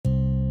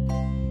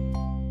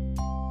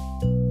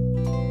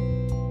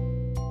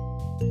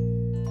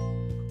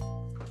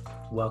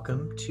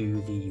Welcome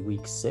to the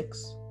Week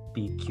 6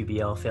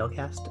 BQBL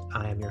Failcast.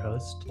 I am your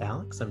host,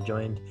 Alex. I'm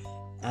joined,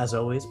 as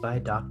always, by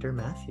Dr.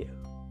 Matthew.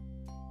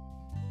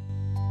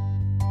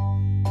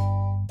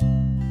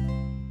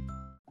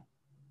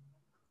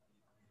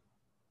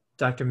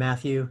 Dr.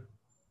 Matthew,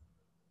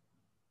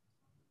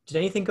 did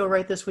anything go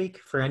right this week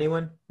for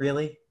anyone,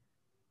 really?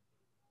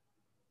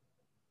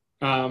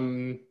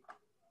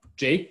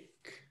 Jake.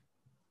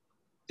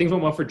 Things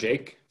went well for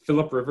Jake.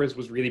 Phillip Rivers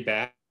was really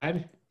bad,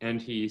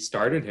 and he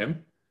started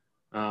him.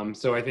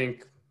 So I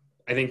think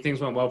things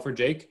went well for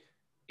Jake,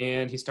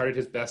 and he started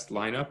his best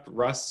lineup.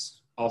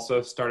 Russ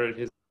also started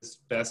his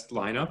best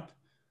lineup.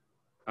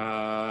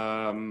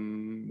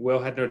 Will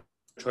had no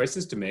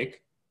choices to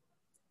make,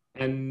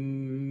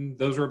 and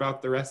those were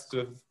about that's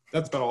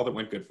about all that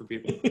went good for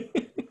people.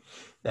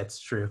 That's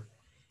true.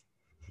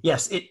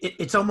 Yes,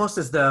 it's almost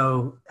as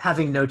though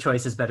having no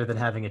choice is better than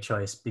having a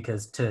choice,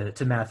 because to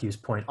Matthew's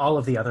point, all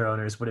of the other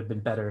owners would have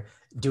been better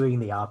doing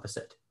the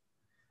opposite,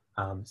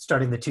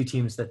 starting the two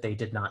teams that they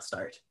did not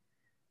start.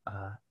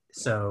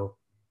 So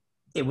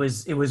it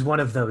was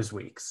one of those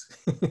weeks.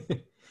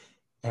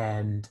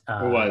 And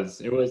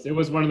it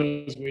was one of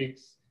those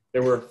weeks.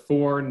 There were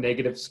 4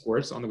 negative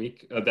scores on the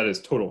week. That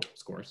is total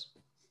scores.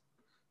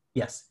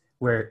 Yes,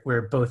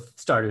 where both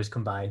starters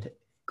combined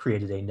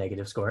created a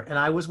negative score, and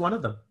I was one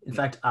of them. In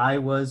fact, I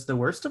was the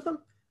worst of them? ?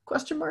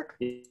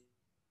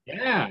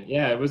 Yeah,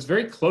 it was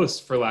very close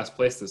for last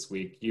place this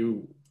week.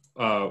 You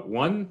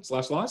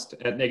won/lost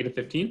at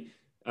 -15,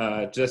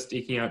 just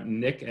eking out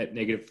Nick at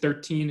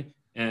 -13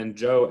 and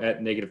Joe at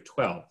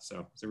 -12.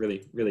 So it's a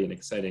really an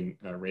exciting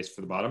race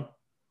for the bottom.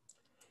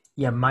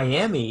 Yeah,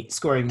 Miami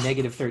scoring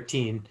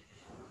 -13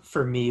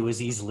 for me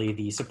was easily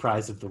the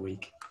surprise of the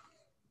week.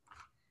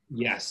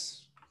 Yes,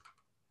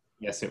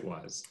 it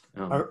was.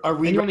 Are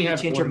we ready to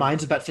change our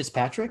minds about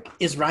Fitzpatrick?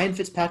 Is Ryan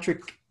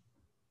Fitzpatrick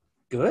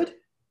good?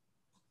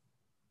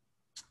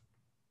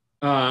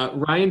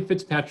 Ryan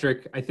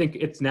Fitzpatrick, I think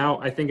it's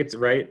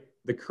right.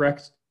 The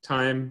correct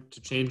time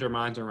to change our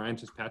minds on Ryan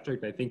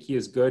Fitzpatrick. I think he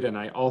is good, and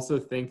I also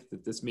think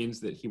that this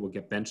means that he will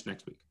get benched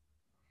next week.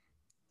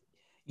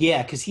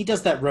 Yeah, because he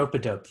does that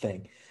rope-a-dope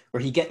thing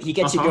where he gets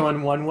you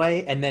going one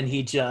way, and then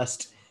he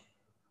just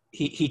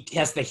he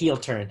has the heel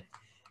turn,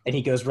 and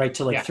he goes right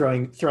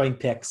to throwing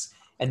picks,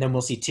 and then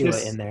we'll see Tua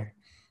in there.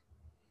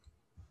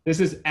 This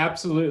is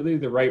absolutely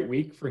the right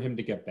week for him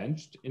to get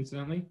benched,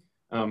 incidentally,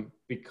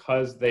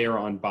 because they are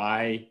on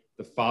bye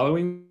the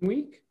following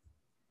week.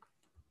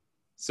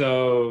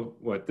 So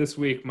this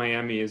week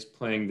Miami is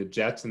playing the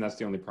Jets, and that's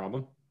the only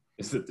problem,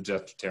 is that the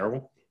Jets are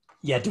terrible.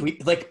 Yeah, do we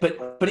but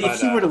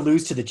if he were to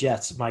lose to the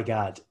Jets, my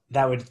God,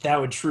 that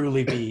would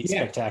truly be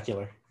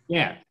spectacular.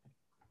 Yeah.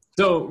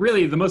 So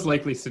really the most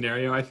likely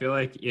scenario, I feel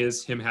like,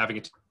 is him having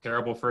a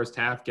terrible first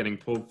half, getting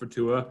pulled for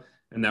Tua,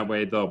 and that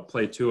way they'll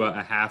play Tua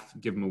a half,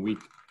 give him a week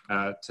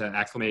to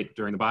acclimate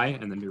during the bye,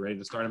 and then be ready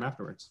to start him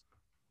afterwards.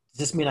 Does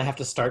this mean I have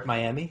to start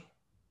Miami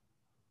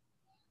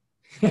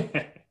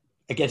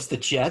against the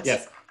Jets?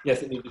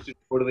 Yes, and you should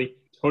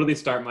totally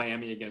start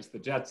Miami against the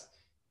Jets,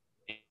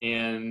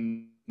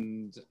 and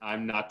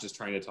I'm not just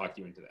trying to talk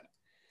you into that.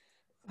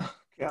 Oh,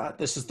 God,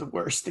 this is the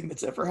worst thing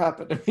that's ever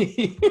happened to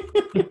me.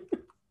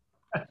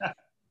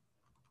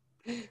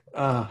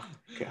 Oh,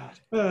 God.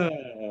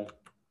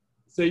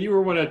 So you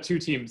were one of 2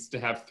 teams to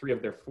have 3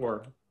 of their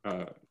 4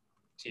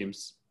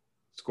 teams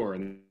score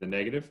in the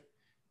negative.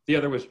 The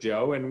other was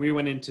Joe, and we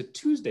went into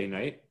Tuesday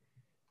night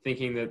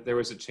thinking that there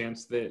was a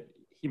chance that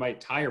he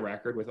might tie a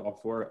record with all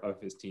 4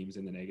 of his teams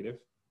in the negative.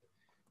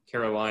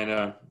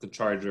 Carolina, the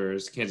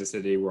Chargers, Kansas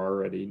City were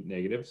already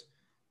negatives,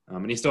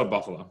 and he still had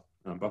Buffalo.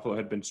 Buffalo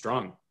had been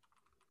strong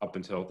up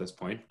until this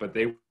point, but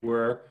they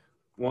were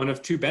one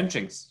of 2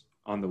 benchings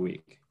on the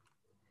week.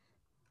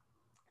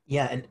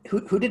 Yeah, and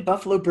who did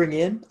Buffalo bring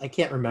in? I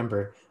can't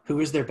remember. Who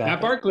was their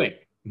backup? Matt Barkley.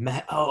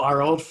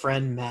 Our old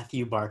friend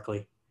Matthew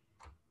Barkley.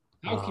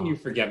 How can you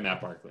forget Matt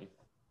Barkley?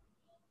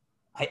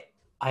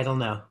 I don't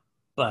know,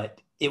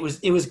 but it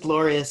was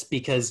glorious,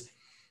 because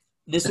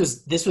this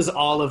was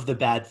all of the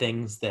bad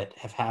things that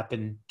have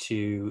happened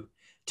to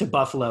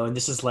Buffalo, and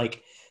this is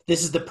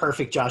the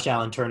perfect Josh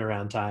Allen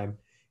turnaround time,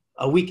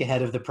 a week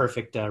ahead of the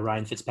perfect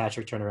Ryan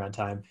Fitzpatrick turnaround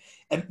time.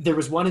 And there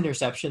was one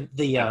interception.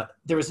 There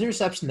was an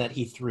interception that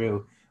he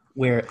threw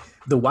where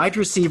the wide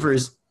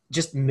receivers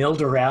just milled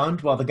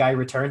around while the guy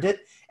returned it,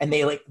 and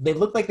they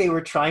looked like they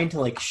were trying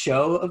to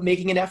show of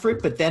making an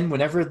effort, but then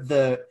whenever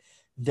the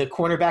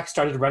cornerback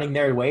started running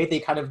their way,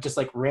 they kind of just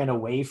ran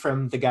away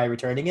from the guy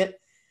returning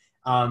it.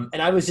 And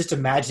I was just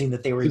imagining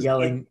that they were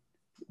yelling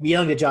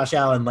to Josh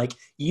Allen,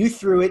 you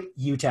threw it,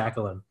 you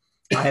tackle him.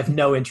 I have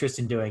no interest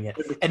in doing it.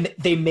 And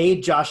they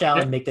made Josh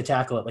Allen make the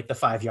tackle at the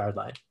 5-yard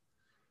line.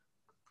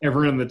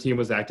 Everyone on the team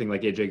was acting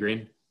like AJ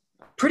Green.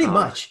 Pretty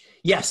much.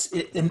 Yes.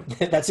 And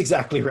that's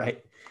exactly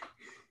right.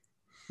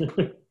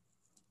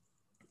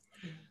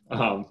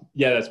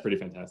 That's pretty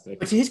fantastic.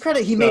 But to his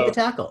credit, he made the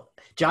tackle.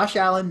 Josh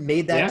Allen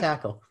made that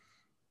tackle.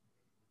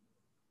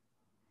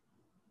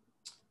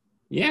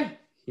 Yeah.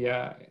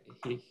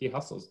 He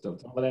hustles.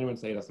 Don't let anyone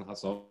say he doesn't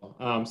hustle.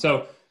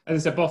 So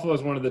as I said, Buffalo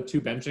is one of the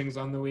two benchings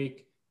on the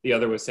week. The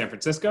other was San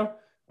Francisco.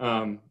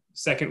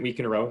 Second week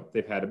in a row,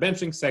 they've had a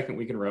benching. Second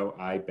week in a row,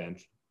 I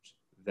benched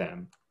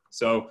them.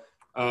 So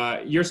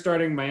you're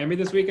starting Miami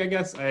this week, I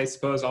guess. I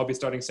suppose I'll be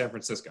starting San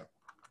Francisco.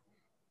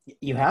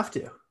 You have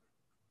to.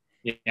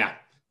 Yeah.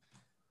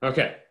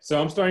 Okay.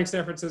 So I'm starting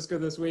San Francisco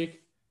this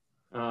week.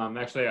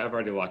 Actually, I've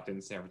already locked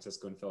in San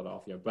Francisco and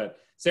Philadelphia. But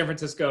San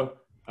Francisco,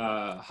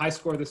 high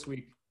score this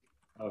week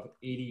of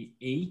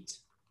 88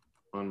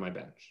 on my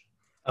bench.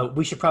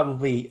 We should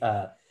probably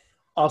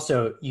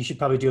also, you should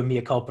probably do a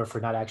mea culpa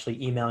for not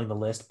actually emailing the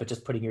list, but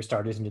just putting your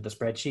starters into the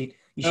spreadsheet.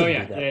 You should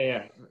do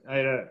that.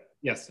 Yeah.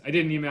 Yes, I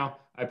did an email.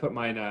 I put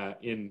mine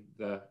in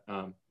the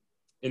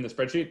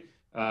spreadsheet.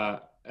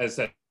 As I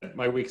said,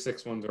 my week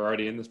 6 ones are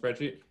already in the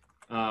spreadsheet.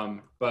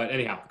 But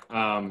anyhow,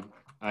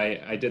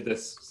 I did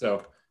this.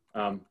 So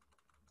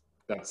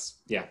that's,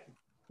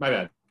 my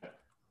bad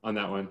on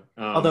that one.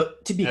 Although,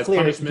 to be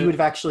clear, you would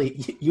have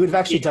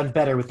actually done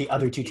better with the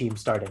other two teams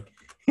starting.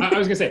 I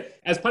was going to say,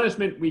 as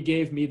punishment, we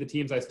gave me the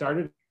teams I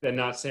started and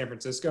not San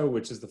Francisco,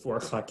 which is the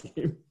 4:00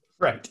 game.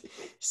 Right.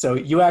 So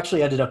you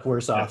actually ended up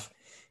worse off.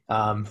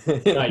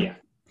 Yeah.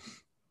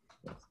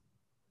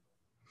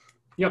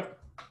 Yep.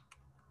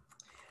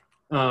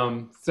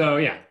 So,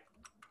 yeah.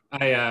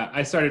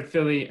 I started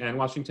Philly and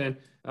Washington,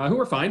 who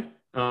were fine,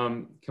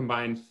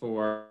 combined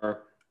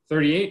for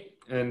 38.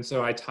 And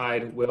so I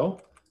tied Will,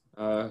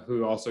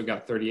 who also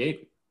got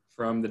 38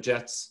 from the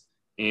Jets,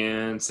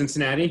 and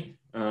Cincinnati.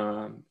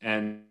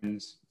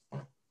 And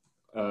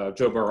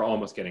Joe Burrow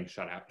almost getting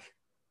shut out.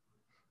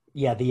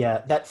 Yeah,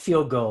 that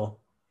field goal.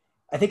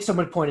 I think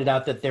someone pointed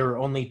out that there were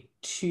only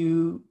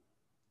 2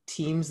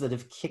 teams that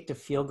have kicked a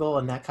field goal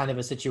in that kind of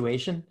a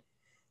situation.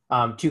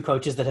 2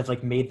 coaches that have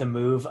like made the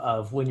move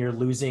of when you're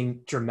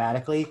losing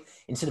dramatically,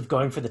 instead of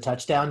going for the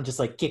touchdown, just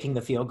like kicking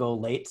the field goal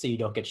late so you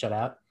don't get shut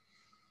out.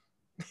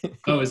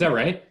 Oh, is that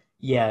right?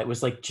 Yeah, it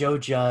was like Joe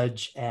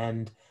Judge,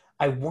 and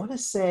I want to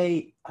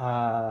say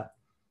I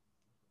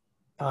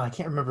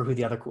can't remember who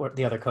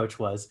the other coach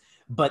was,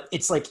 but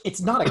it's like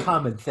it's not a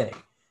common thing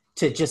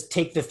to just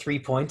take the 3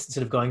 points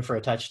instead of going for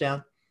a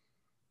touchdown.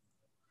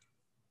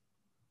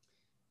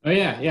 Oh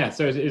yeah.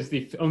 So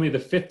it's only the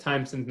 5th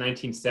time since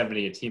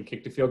 1970 a team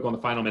kicked a field goal in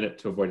the final minute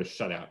to avoid a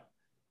shutout.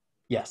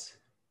 Yes.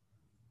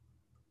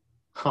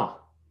 Huh.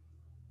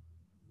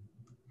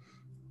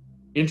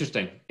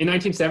 Interesting. In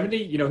 1970,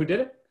 you know who did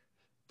it?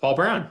 Paul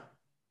Brown.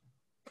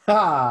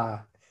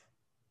 That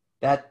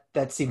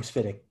seems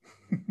fitting.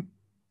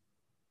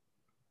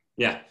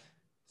 Yeah.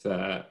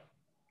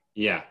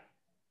 Yeah.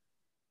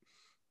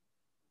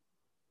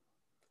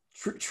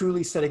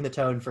 Truly setting the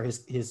tone for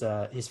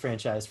his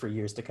franchise for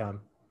years to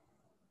come.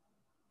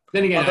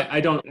 Then again,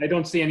 I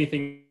don't see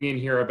anything in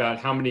here about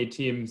how many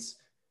teams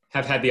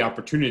have had the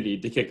opportunity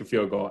to kick a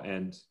field goal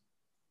and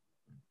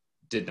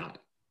did not.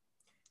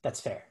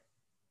 That's fair.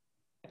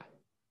 Yeah.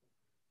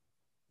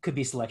 Could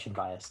be selection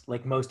bias,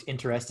 like most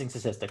interesting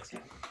statistics.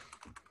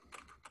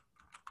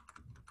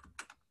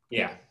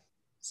 Yeah.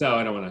 So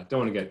I don't want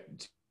to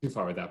get too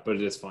far with that, but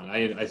it is fun.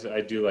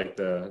 I do like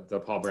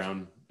the Paul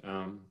Brown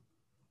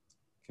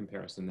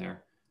comparison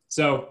there.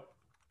 So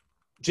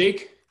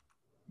Jake,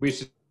 we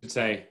should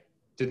say,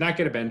 did not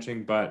get a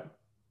benching, but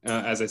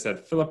as I said,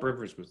 Phillip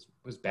Rivers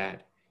was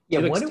bad. Yeah,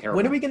 when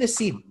are we going to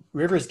see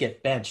Rivers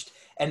get benched?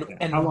 And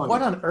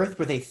what on earth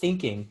were they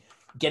thinking?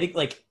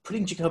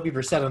 Putting Jacoby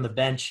Brissett on the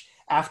bench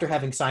after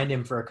having signed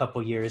him for a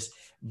couple years,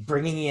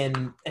 bringing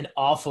in an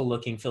awful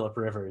looking Phillip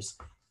Rivers,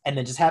 and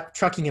then just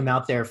trucking him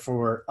out there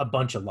for a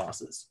bunch of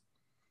losses.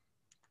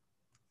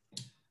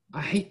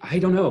 I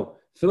don't know.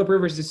 Phillip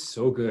Rivers is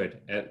so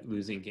good at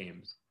losing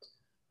games.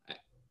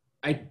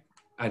 I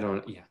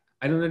don't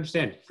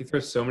understand. He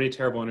throws so many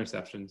terrible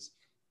interceptions.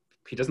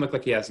 He doesn't look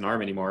like he has an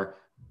arm anymore.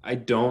 I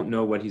don't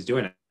know what he's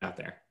doing out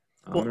there.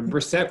 And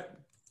Brissett,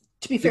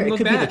 to be fair, it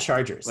could be the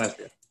Chargers.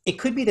 It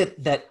could be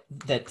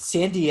that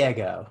San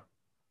Diego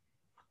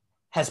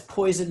has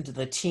poisoned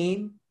the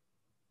team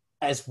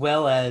as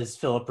well as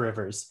Phillip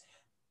Rivers,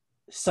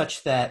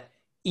 such that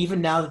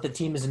even now that the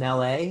team is in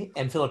LA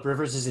and Phillip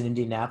Rivers is in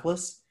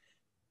Indianapolis,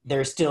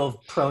 they're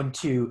still prone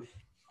to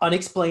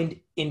unexplained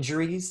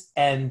injuries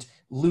and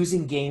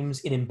losing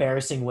games in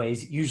embarrassing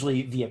ways,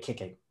 usually via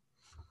kicking.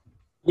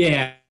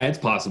 Yeah, it's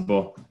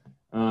possible.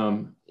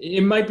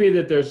 It might be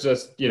that there's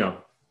just,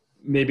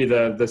 maybe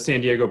the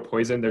San Diego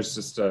poison, there's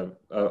just a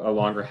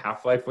longer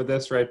half-life with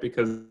this, right?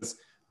 Because,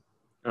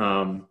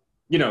 I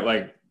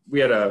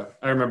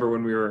remember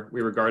when we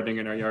were gardening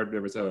in our yard,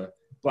 there was a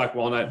black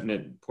walnut and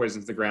it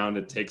poisons the ground.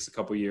 It takes a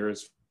couple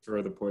years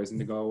for the poison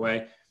to go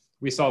away.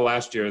 We saw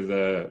last year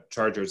the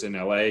Chargers in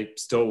LA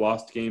still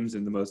lost games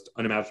in the most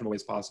unimaginable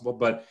ways possible,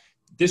 but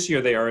this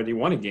year they already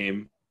won a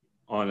game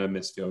on a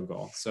missed field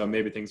goal. So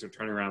maybe things are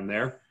turning around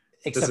there.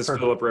 Except this is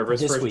Phillip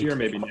Rivers' first week. Year,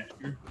 maybe next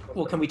year.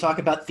 Well, can we talk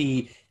about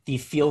the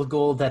field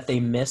goal that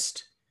they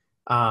missed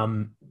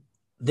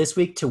this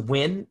week to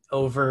win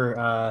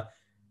over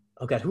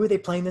who are they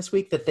playing this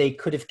week that they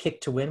could have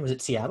kicked to win? Was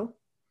it Seattle?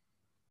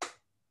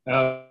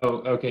 Oh,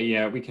 okay.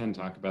 Yeah, we can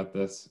talk about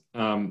this.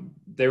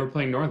 They were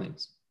playing New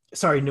Orleans.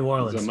 Sorry, New It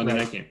was a Orleans. Monday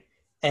Right. night game.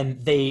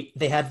 And they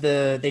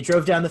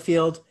drove down the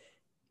field.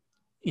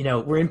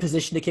 We're in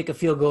position to kick a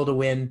field goal to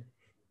win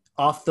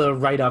off the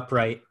right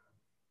upright.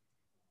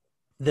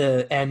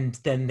 And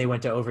then they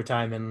went to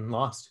overtime and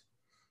lost.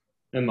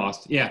 And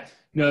lost. Yeah.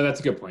 No, that's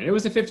a good point. It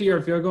was a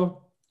 50-yard field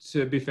goal,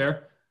 to be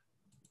fair.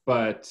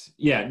 But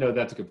yeah, no,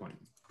 that's a good point.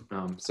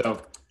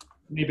 So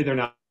maybe they're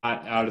not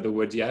out of the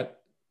woods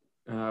yet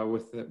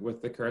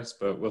with the curse,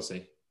 but we'll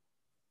see.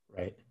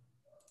 Right.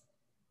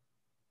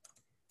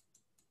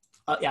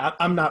 Yeah,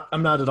 I'm not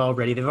at all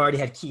ready. They've already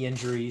had key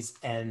injuries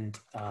and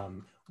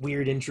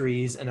weird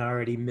injuries, and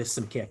already missed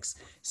some kicks.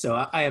 So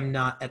I am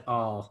not at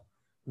all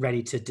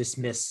ready to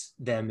dismiss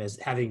them as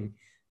having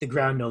the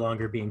ground no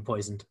longer being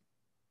poisoned.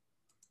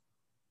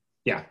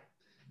 Yeah.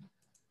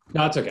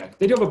 No, it's okay.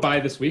 They do have a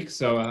bye this week,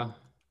 so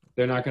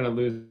they're not going to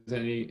lose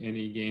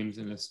any games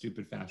in a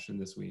stupid fashion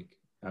this week.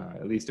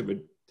 At least it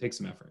would take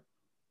some effort.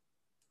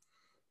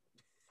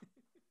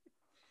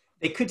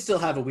 They could still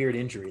have a weird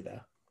injury,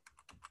 though.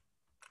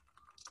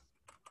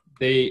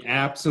 They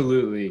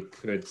absolutely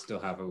could still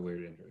have a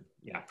weird injury.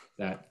 Yeah,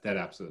 that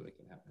absolutely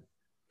could happen.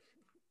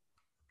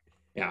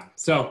 Yeah.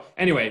 So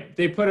anyway,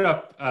 they put it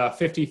up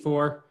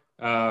 54.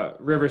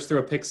 Rivers threw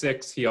a pick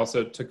six. He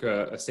also took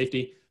a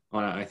safety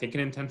on, I think,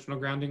 an intentional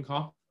grounding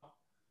call.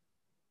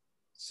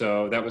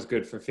 So that was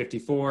good for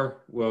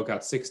 54. Jake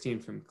got 16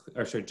 from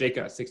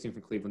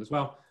Cleveland as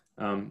well.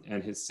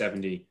 And his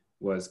 70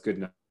 was good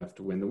enough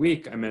to win the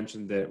week. I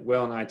mentioned that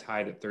Will and I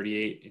tied at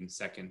 38 in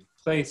second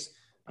place.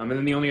 And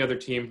then the only other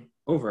team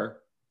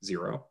over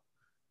 0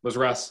 was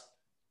Russ,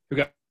 who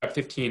got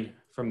 15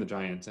 from the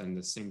Giants and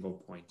the single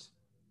point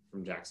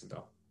from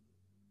Jacksonville.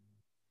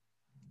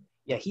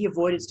 Yeah, he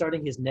avoided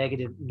starting his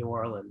negative New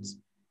Orleans.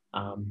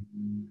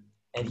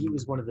 And he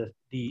was one of the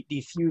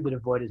few that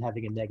avoided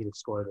having a negative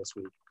score this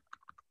week.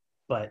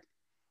 But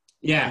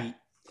yeah,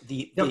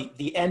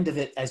 the end of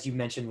it, as you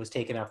mentioned, was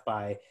taken up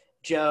by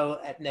Joe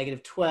at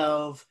negative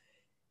 12,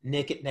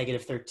 Nick at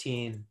negative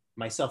 13,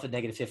 myself at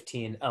negative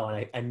 15. Oh,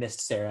 and I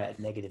missed Sarah at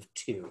negative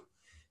 2.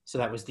 So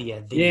that was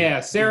the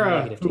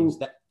Sarah, who's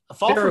the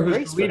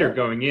leader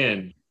going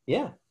in.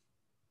 Yeah.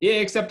 Yeah,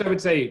 except I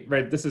would say,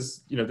 right, this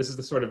is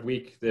the sort of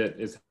week that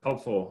is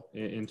helpful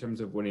in terms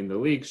of winning the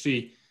league.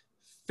 She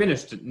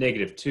finished at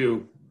negative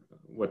 2,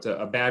 what's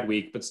a bad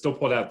week, but still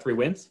pulled out 3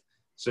 wins.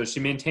 So she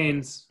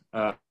maintains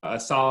a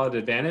solid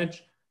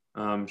advantage.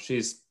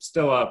 She's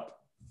still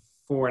up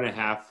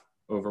 4.5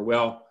 over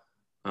Will,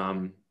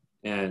 and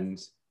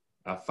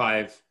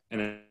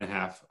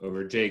 5.5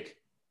 over Jake.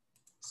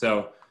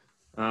 So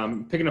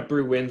picking up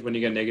 3 wins when you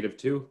get negative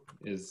 2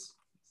 is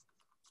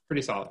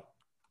pretty solid.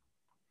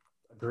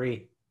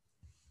 Agree.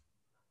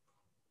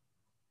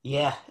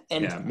 Yeah.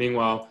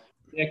 Meanwhile,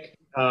 Nick,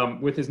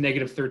 with his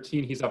negative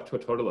 13, he's up to a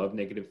total of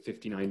negative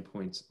 59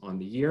 points on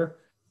the year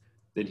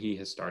that he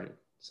has started.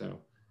 So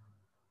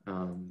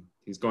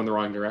he's going the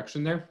wrong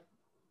direction there.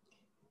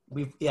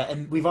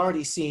 We've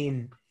already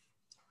seen,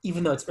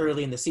 even though it's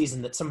early in the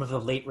season, that some of the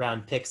late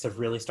round picks have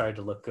really started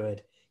to look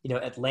good.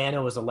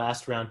 Atlanta was a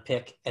last round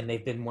pick, and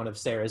they've been one of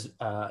Sarah's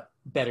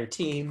better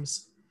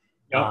teams.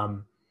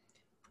 Yep.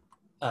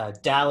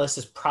 Dallas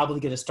is probably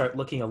going to start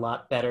looking a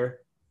lot better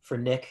for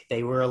Nick.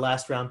 They were a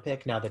last round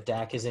pick now that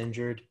Dak is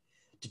injured.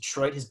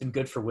 Detroit has been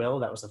good for Will.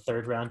 That was a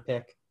 3rd round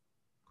pick.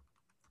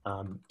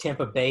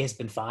 Tampa Bay has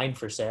been fine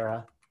for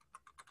Sarah.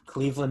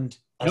 Cleveland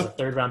as a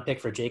 3rd round pick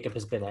for Jacob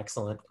has been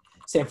excellent.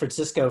 San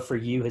Francisco for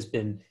you has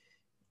been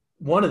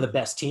one of the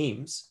best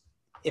teams,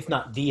 if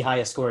not the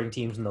highest scoring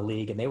teams in the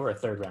league, and they were a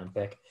 3rd round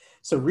pick.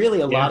 So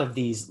really a lot of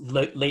these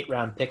late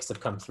round picks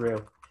have come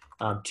through,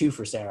 2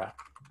 for Sarah,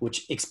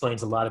 which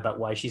explains a lot about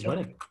why she's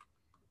winning.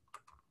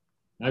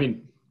 I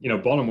mean,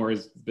 Baltimore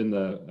has been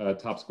the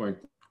top scoring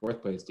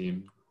 4th place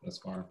team thus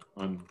far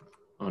on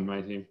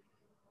my team.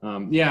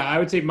 I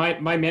would say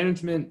my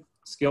management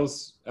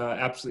skills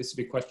absolutely should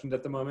be questioned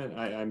at the moment.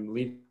 I'm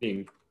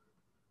leading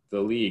the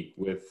league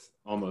with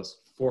almost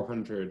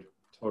 400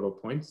 total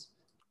points,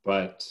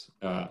 but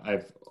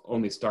I've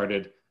only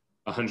started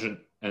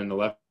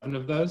 111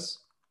 of those.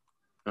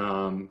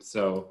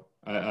 So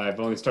I've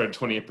only started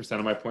 28%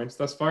 of my points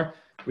thus far,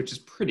 which is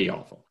pretty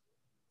awful.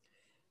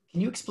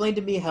 Can you explain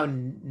to me how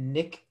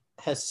Nick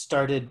has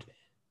started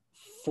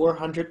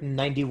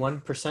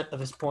 491% of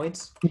his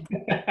points?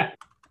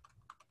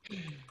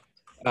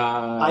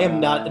 I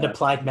am not an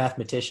applied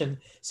mathematician,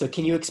 so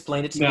can you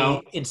explain it to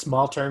me in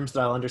small terms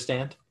that I'll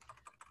understand?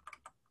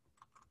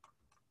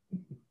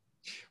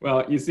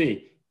 Well, you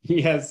see,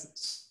 he has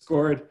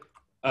scored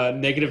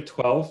negative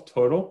 12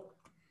 total,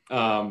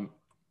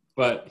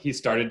 but he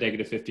started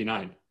negative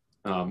 59.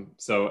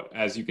 So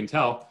as you can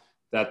tell,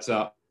 that's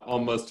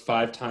almost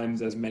 5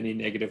 times as many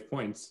negative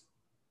points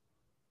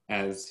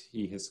as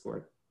he has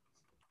scored.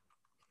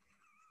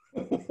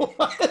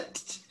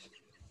 What?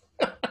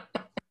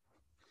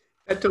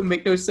 That don't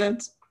make no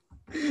sense.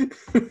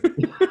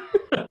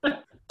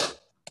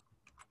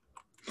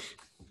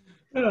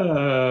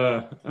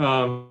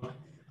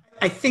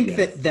 I think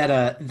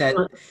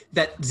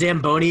that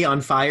Zamboni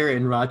on fire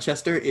in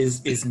Rochester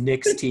is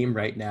Nick's team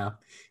right now.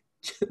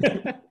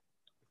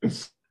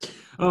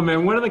 Oh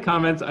man, one of the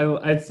comments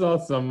I saw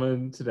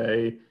someone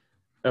today,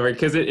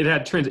 because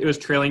it was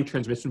trailing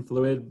transmission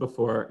fluid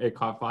before it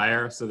caught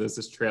fire, so there's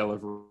this trail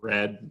of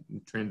red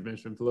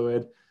transmission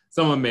fluid.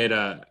 Someone made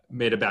a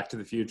Back to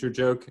the Future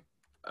joke,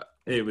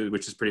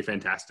 which is pretty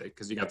fantastic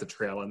because you got the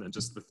trail and then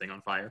just the thing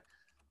on fire.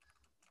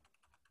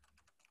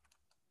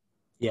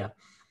 Yeah.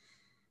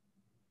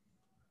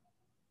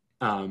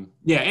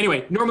 Yeah.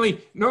 Anyway,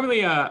 normally,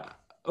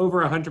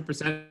 over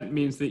 100%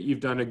 means that you've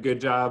done a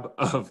good job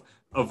of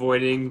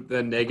avoiding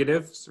the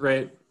negatives,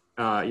 right?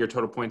 Your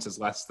total points is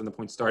less than the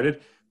points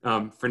started.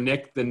 For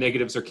Nick, the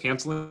negatives are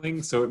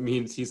canceling, so it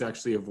means he's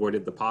actually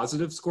avoided the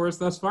positive scores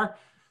thus far.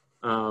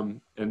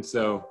 And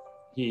so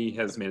he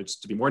has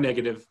managed to be more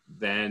negative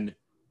than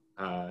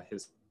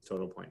his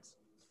total points,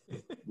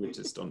 which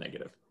is still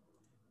negative.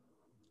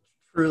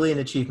 Truly an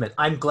achievement.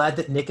 I'm glad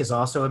that Nick is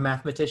also a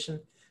mathematician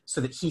so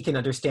that he can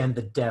understand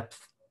the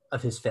depth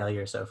of his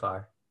failure so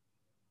far.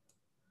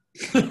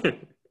 Maybe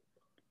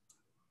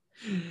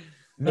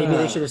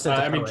they should have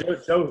sent a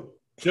poet.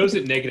 Joe's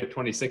at negative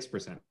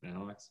 26%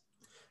 now, Alex.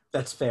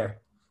 That's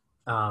fair.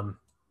 And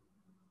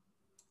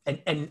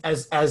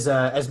as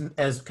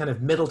kind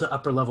of middle to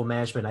upper level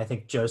management, I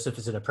think Joseph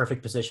is in a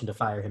perfect position to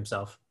fire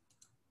himself.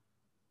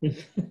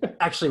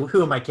 Actually,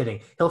 who am I kidding?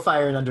 He'll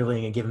fire an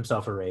underling and give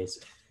himself a raise.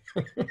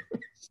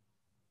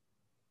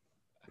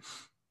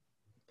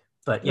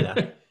 But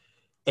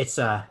that's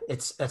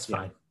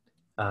fine.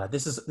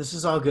 This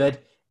is all good.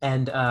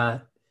 And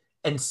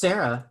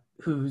Sarah,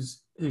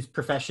 whose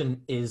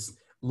profession is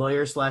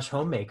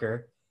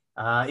lawyer/homemaker,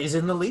 is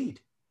in the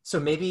lead. So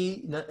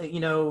maybe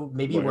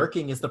lawyer.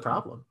 Working is the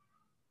problem.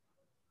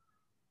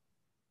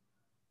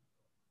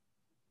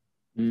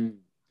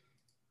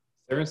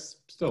 Sarah's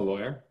still a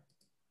lawyer.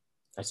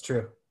 That's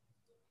true.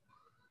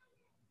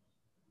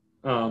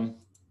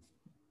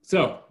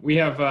 So we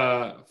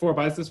have 4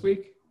 buys this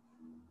week.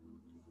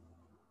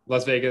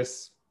 Las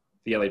Vegas,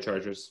 the LA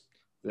Chargers,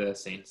 the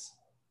Saints,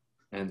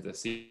 and the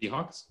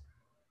Seahawks.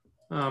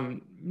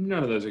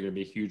 None of those are going to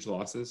be huge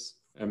losses.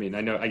 I mean,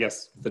 I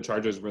guess the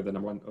Chargers were the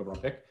number 1 overall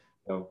pick,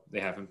 though they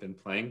haven't been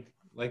playing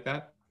like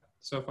that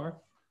so far.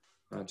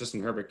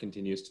 Justin Herbert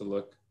continues to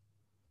look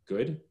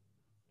good.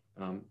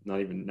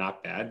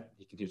 Not bad.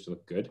 He continues to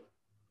look good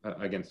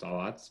against all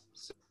odds.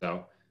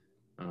 So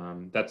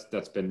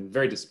that's been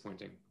very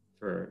disappointing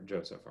for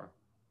Joe so far.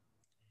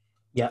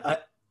 Yeah,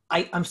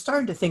 I'm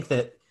starting to think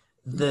that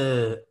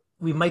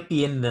we might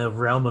be in the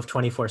realm of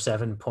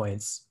 24/7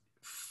 points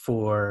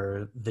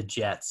for the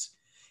Jets.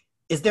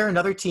 Is there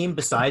another team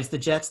besides the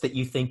Jets that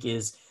you think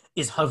is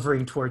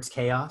hovering towards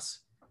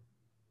chaos?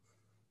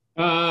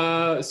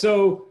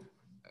 So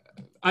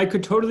I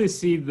could totally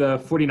see the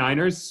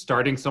 49ers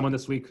starting someone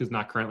this week who's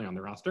not currently on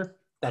the roster.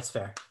 That's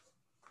fair.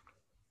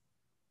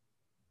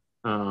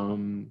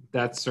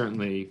 That's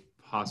certainly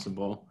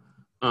possible.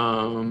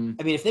 I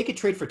mean, if they could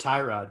trade for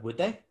Tyrod, would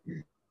they?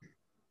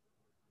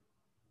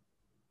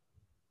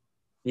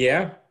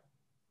 Yeah,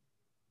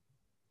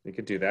 they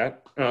could do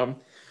that. I'm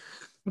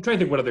trying to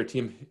think what other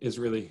team is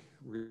really,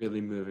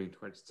 really moving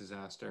towards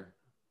disaster.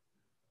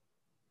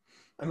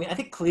 I mean, I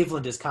think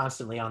Cleveland is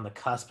constantly on the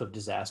cusp of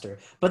disaster,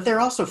 but they're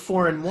also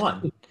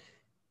 4-1.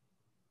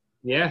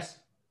 Yes.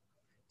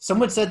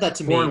 Someone said that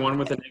to me. 4-1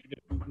 with a negative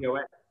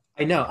DVOA.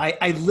 I know.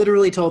 I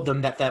literally told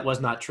them that was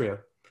not true,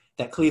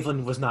 that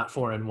Cleveland was not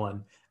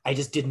 4-1. I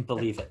just didn't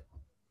believe it.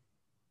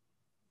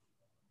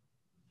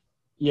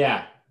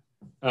 Yeah.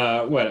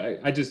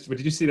 What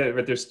did you see that?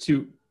 But there's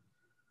two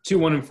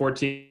 1-4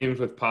 teams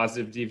with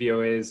positive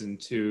DVOAs and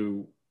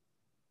 2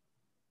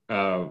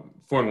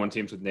 4-1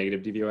 teams with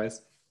negative DVOAs.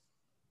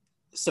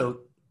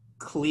 So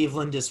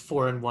Cleveland is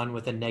 4-1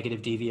 with a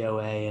negative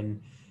DVOA,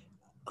 and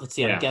let's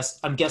see. Yeah.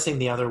 I'm guessing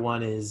the other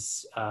one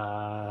is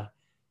the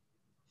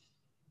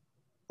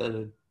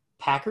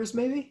Packers,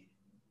 maybe.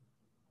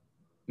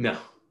 No.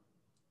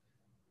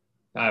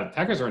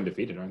 Packers are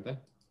undefeated, aren't they?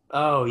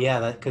 Oh yeah,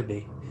 that could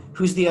be.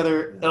 Who's the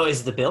other? Oh,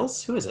 is it the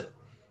Bills? Who is it?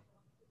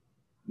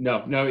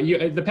 No.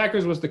 The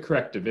Packers was the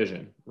correct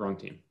division. Wrong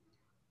team.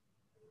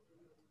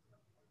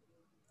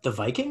 The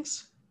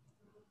Vikings?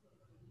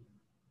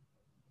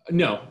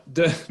 No,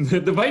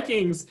 the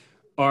Vikings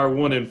are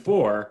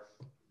 1-4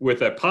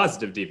 with a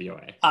positive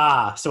DVOA.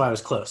 Ah, so I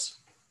was close.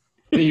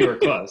 You were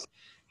close.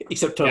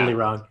 Except totally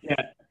wrong. Yeah.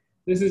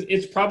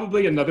 It's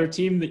probably another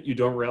team that you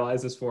don't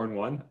realize is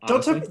 4-1.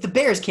 The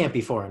Bears can't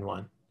be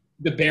 4-1.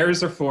 The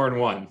Bears are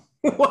 4-1.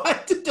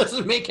 What? It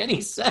doesn't make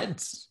any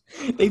sense.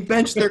 They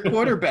benched their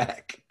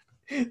quarterback.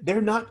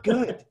 They're not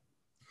good.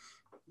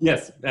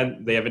 Yes,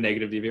 and they have a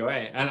negative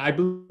DVOA. And I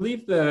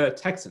believe the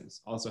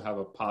Texans also have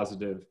a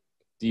positive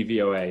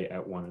DVOA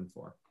at 1-4.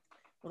 Well,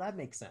 that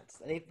makes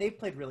sense. They've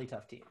played really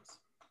tough teams.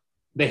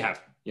 They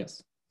have,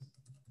 yes.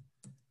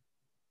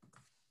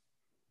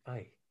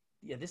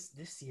 Yeah,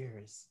 this year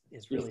is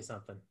really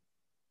something.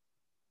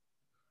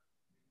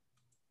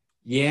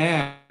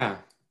 Yeah.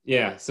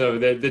 Yeah. So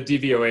the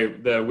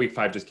DVOA, the week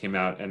 5 just came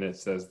out, and it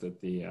says that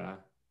the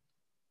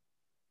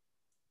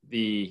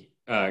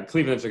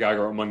Cleveland and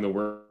Chicago are among the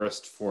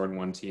worst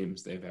 4-1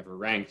 teams they've ever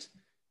ranked.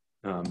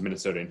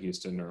 Minnesota and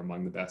Houston are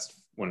among the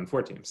best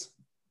 1-4 teams.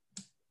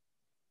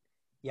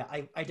 Yeah,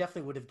 I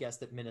definitely would have guessed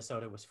that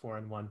Minnesota was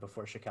 4-1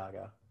 before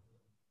Chicago.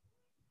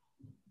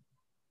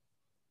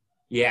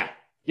 Yeah.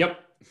 Yep.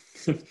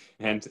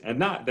 and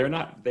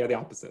they're the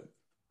opposite.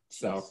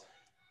 So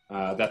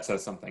that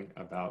says something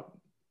about,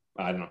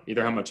 I don't know,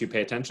 either how much you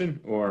pay attention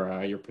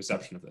or your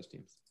perception of those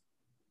teams.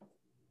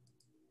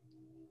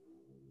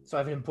 So I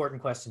have an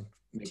important question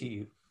to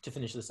you to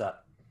finish this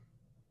up.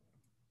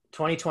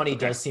 2020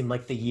 does seem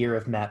like the year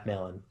of Matt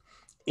Millen.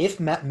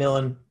 If Matt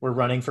Millen were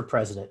running for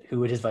president,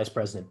 who would his vice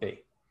president be?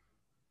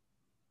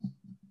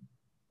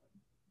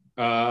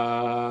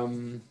 I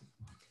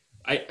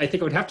think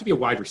it would have to be a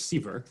wide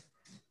receiver.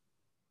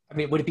 I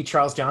mean, would it be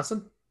Charles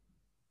Johnson?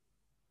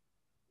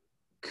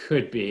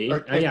 Could be.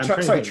 Charles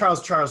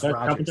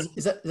Rogers.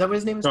 Is that what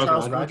his name is?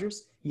 Charles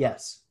Rogers?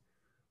 Yes.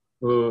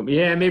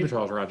 Yeah, maybe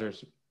Charles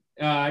Rogers.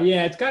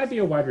 Yeah, it's got to be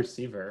a wide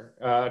receiver.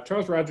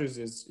 Charles Rogers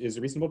is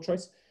a reasonable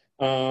choice.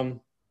 I'm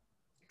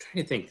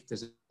trying to think if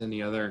there's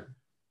any other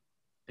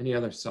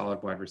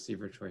solid wide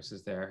receiver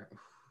choices there.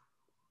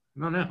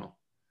 I don't know.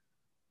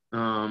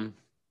 I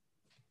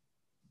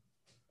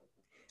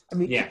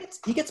mean, yeah.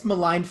 he gets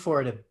maligned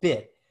for it a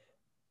bit,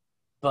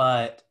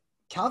 but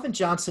Calvin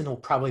Johnson will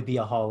probably be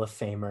a Hall of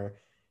Famer,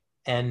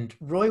 and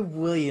Roy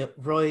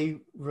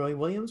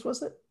Williams,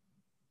 was it?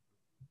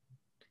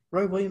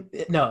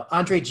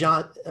 Andre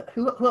John.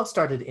 Who else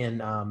started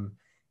in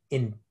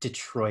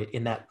Detroit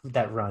in that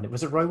run?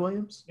 Was it Roy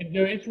Williams?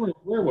 No, it's Roy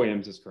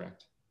Williams is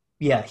correct.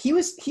 Yeah, he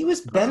was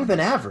better than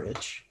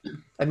average.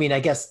 I mean, I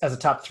guess as a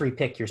top 3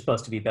 pick, you're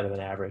supposed to be better than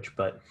average,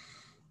 but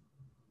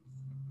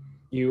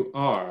you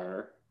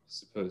are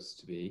supposed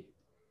to be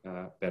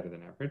better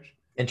than average.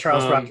 And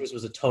Charles Rogers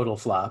was a total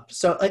flop.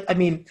 So, I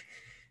mean,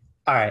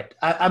 all right,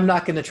 I'm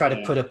not going to try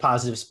to put a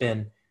positive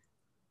spin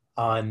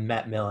on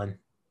Matt Millen.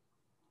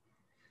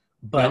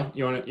 But no?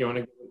 you want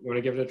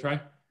to give it a try?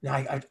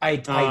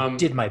 I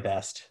did my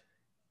best.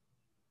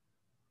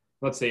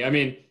 Let's see. I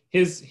mean,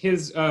 his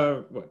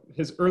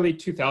early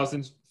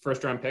 2000s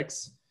first round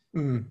picks: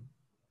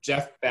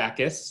 Jeff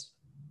Backus,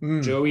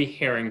 Joey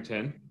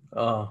Harrington,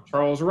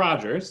 Charles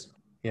Rogers,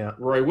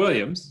 Roy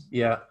Williams,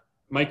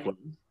 Mike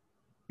Williams.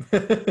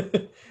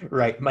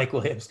 Right, Mike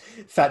Williams,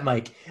 Fat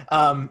Mike.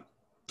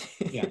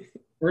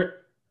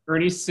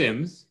 Ernie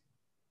Sims,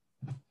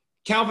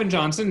 Calvin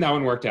Johnson. That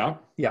one worked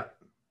out. Yeah.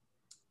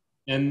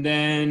 And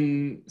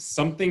then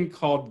something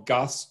called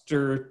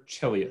Goster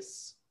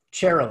Chelius.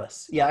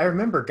 Cherilus. Yeah, I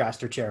remember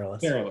Goster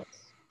Cherilus.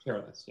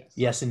 Cherilus, yes.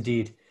 Yes,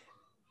 indeed.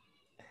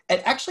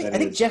 And actually, I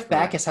think Jeff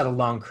Backus had a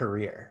long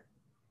career,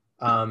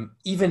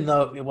 even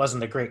though it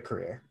wasn't a great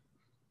career.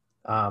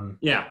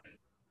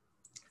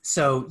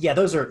 So, yeah,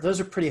 those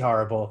are pretty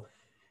horrible.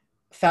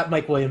 Fat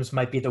Mike Williams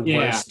might be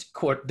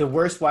the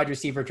worst wide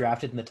receiver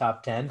drafted in the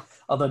top 10.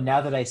 Although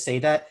now that I say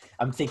that,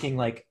 I'm thinking,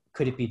 like,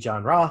 could it be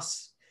John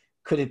Ross?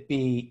 Could it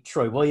be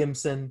Troy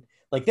Williamson?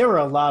 Like, there were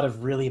a lot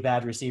of really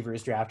bad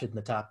receivers drafted in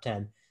the top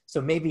 10.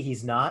 So maybe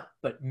he's not,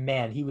 but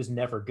man, he was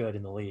never good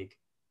in the league.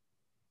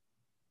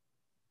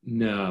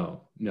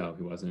 No, he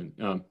wasn't.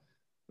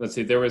 Let's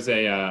see. There was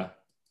a,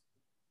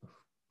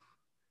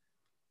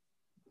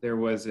 I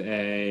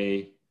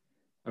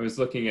was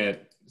looking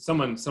at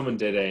someone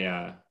did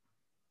a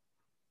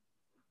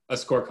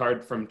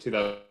scorecard from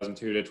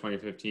 2002 to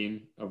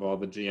 2015 of all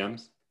the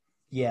GMs.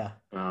 Yeah.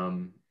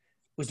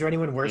 Was there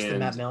anyone worse than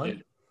Matt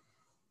Millen?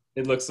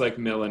 It looks like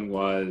Millen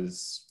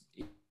was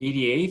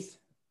 88th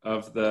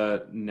of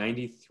the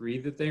 93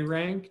 that they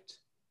ranked.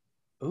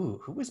 Ooh,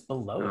 who was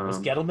below him? Was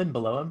Gettleman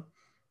below him?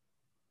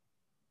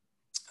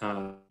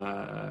 I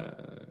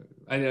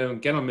know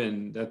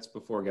Gettleman, that's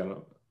before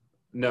Gettleman.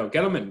 No,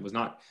 Gettleman was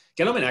not.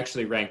 Gettleman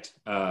actually ranked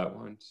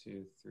 1,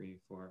 2, 3,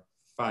 4,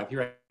 5. He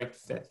ranked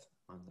 5th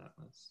on that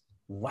list.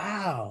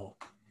 Wow.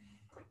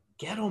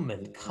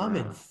 Gettleman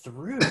coming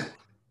through.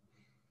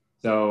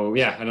 So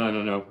yeah, I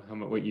don't know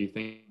what you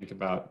think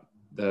about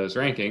those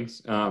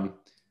rankings.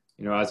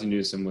 Ozzie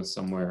Newsome was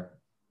somewhere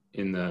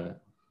in the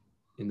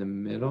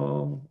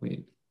middle.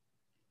 Wait,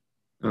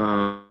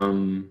 no,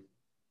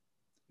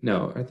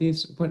 are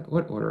these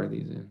what order are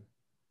these in?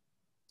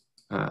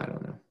 I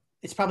don't know.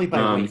 It's probably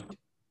by weight.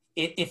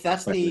 If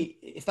that's the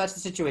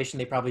situation,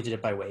 they probably did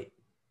it by weight.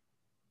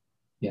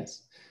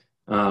 Yes,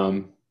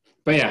 but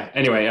yeah.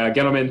 Anyway,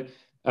 Gettleman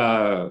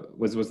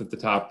was at the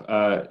top.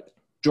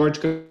 George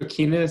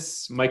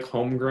Kokinis, Mike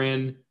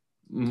Holmgren,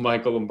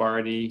 Michael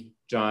Lombardi,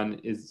 John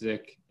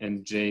Izek,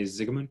 and Jay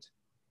Zygmunt.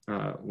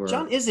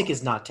 John Izek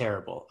is not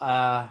terrible.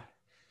 I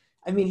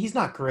mean, he's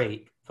not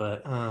great,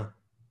 but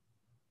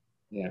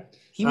yeah.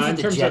 He was in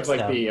the Jets,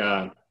 of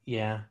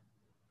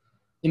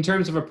in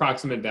terms of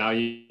approximate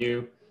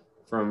value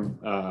from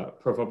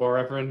Pro Football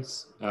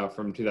Reference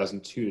from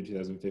 2002 to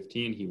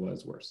 2015, he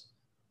was worse.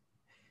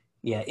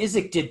 Yeah,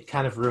 Izek did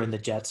kind of ruin the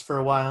Jets for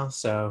a while,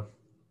 so.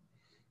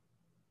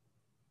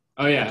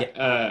 Oh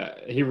yeah,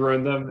 he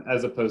ruined them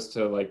as opposed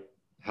to like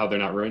how they're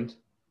not ruined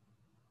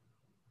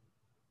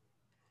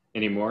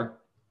anymore.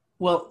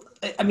 Well,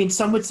 I mean,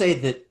 some would say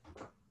that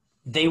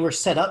they were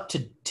set up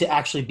to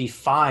actually be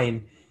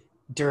fine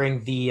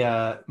during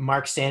the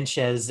Mark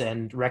Sanchez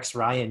and Rex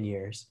Ryan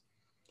years.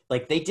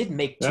 Like they did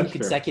make two That's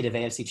fair. consecutive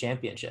AFC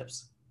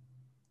championships.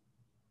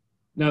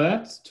 No,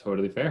 that's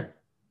totally fair.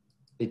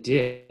 They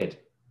did.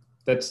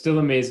 That still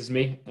amazes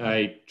me.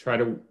 I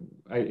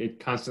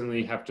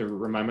constantly have to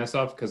remind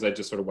myself because I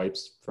just sort of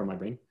wipes from my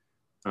brain.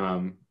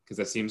 Because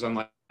that seems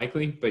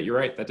unlikely, but you're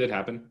right. That did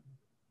happen.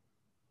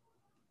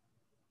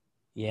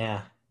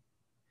 Yeah.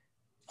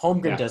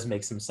 Holmgren Yeah. does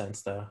make some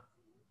sense though.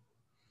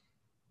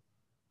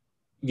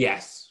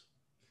 Yes.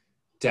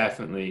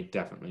 Definitely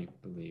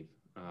believe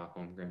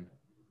Holmgren.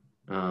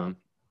 Um,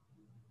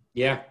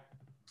 yeah.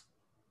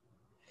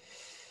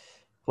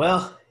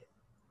 Well,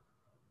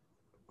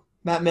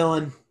 Matt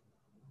Millen,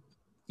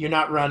 you're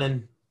not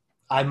running.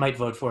 I might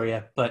vote for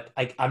you, but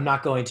I'm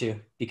not going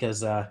to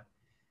because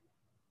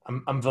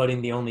I'm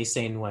voting the only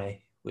sane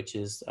way, which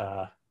is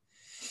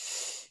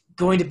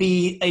going to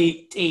be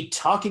a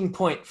talking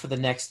point for the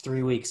next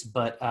 3 weeks.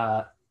 But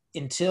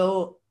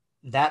until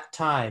that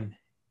time,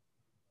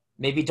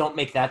 maybe don't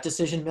make that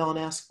decision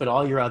Millen-esque, but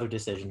all your other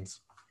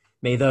decisions,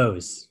 may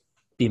those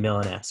be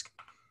Millen-esque.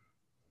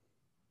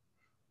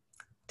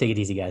 Take it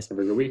easy, guys. Have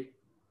a good week.